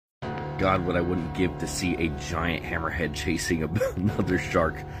God, what I wouldn't give to see a giant hammerhead chasing another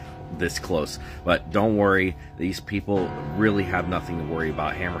shark this close. But don't worry, these people really have nothing to worry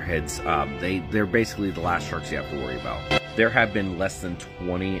about. Hammerheads, they're basically the last sharks you have to worry about. There have been less than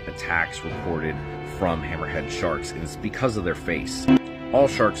 20 attacks reported from hammerhead sharks, and it's because of their face. All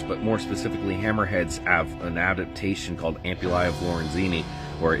sharks, but more specifically hammerheads, have an adaptation called ampullae of Lorenzini,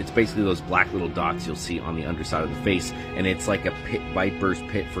 where it's basically those black little dots you'll see on the underside of the face, and it's like a viper's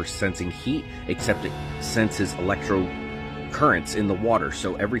pit for sensing heat, except it senses electro currents in the water,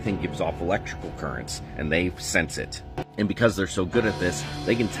 so everything gives off electrical currents, and they sense it. And because they're so good at this,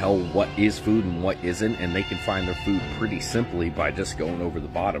 they can tell what is food and what isn't, and they can find their food pretty simply by just going over the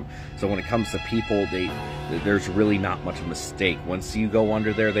bottom. So when it comes to people, there's really not much of a mistake. Once you go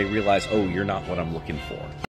under there, they realize, oh, you're not what I'm looking for.